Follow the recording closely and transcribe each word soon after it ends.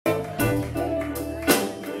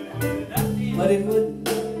but it would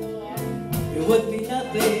be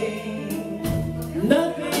nothing,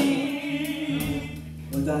 nothing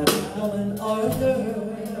without a woman or a girl.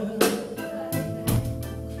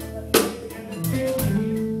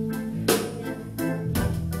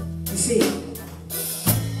 You see,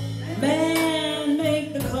 man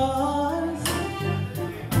make the cars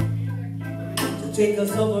to take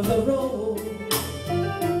us over the road.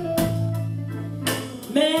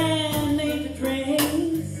 Man made the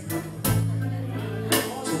trains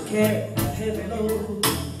to carry a heavy load.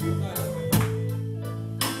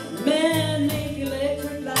 Man made the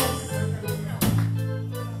electric lights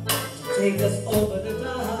to take us over the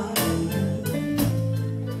dock.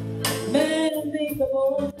 Man made the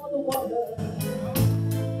boat on the water,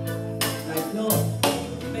 like Noah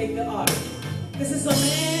made the ark. This is a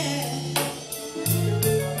man's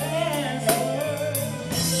world,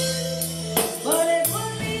 but it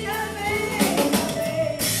would be nothing,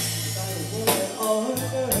 nothing without a woman or a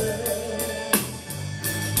girl.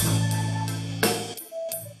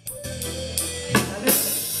 Now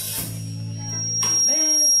listen,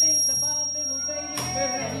 man thinks about little baby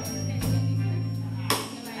girls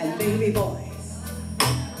and baby boys.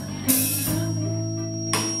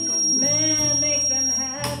 Man makes them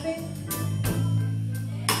happy,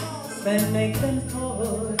 man makes them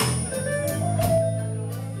toys.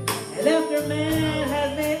 And after man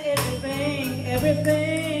has made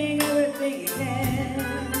everything he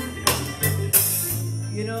can,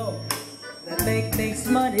 you know, that makes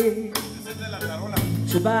money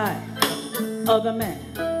to buy other men.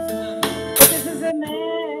 This is a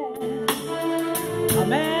man's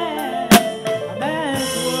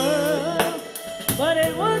world, but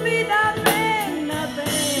it would be nothing,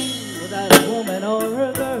 nothing without a woman or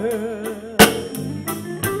a girl.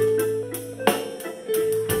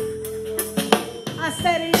 I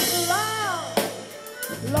said he's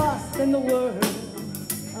lost in the world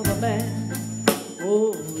of a man.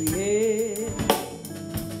 Oh yeah,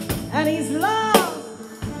 and he's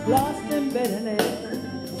lost in bitterness.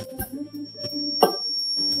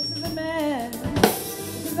 This is a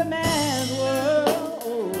man's world.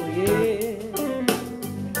 Oh yeah,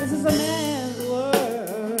 this is a man's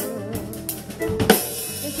world.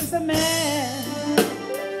 This is a man's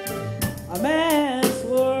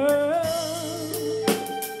world.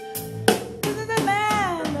 This is a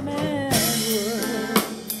man's world.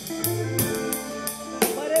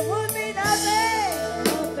 But it would be nothing,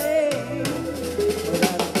 nothing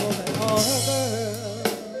without a woman or a girl.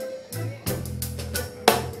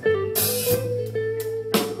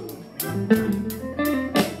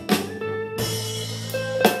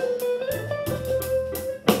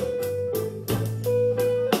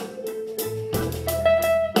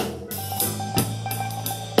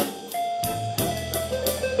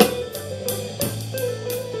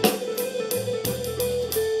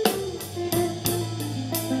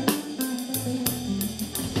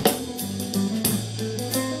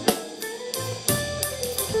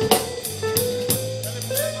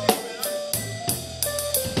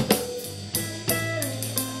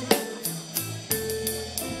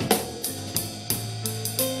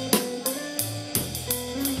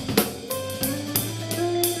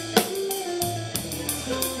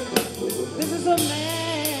 This is a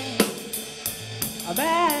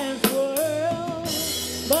man's world,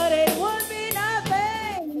 but it would be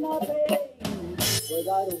nothing, nothing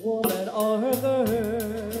without a woman or a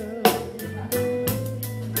girl.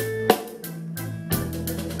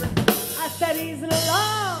 I said he's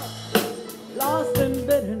lost in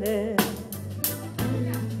bitterness.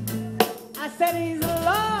 I said he's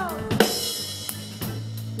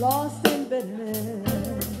lost in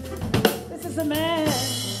bitterness. This is a man's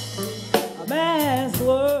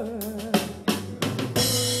world.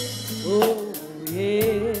 Oh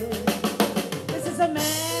yeah, this is a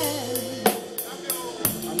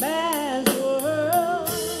man's world,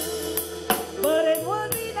 but it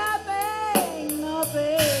would be nothing,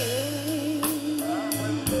 nothing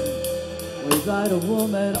without a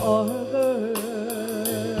woman or a girl.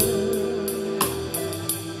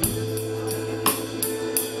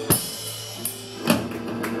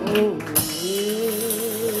 Oh yeah.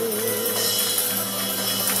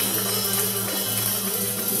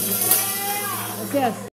 Yes.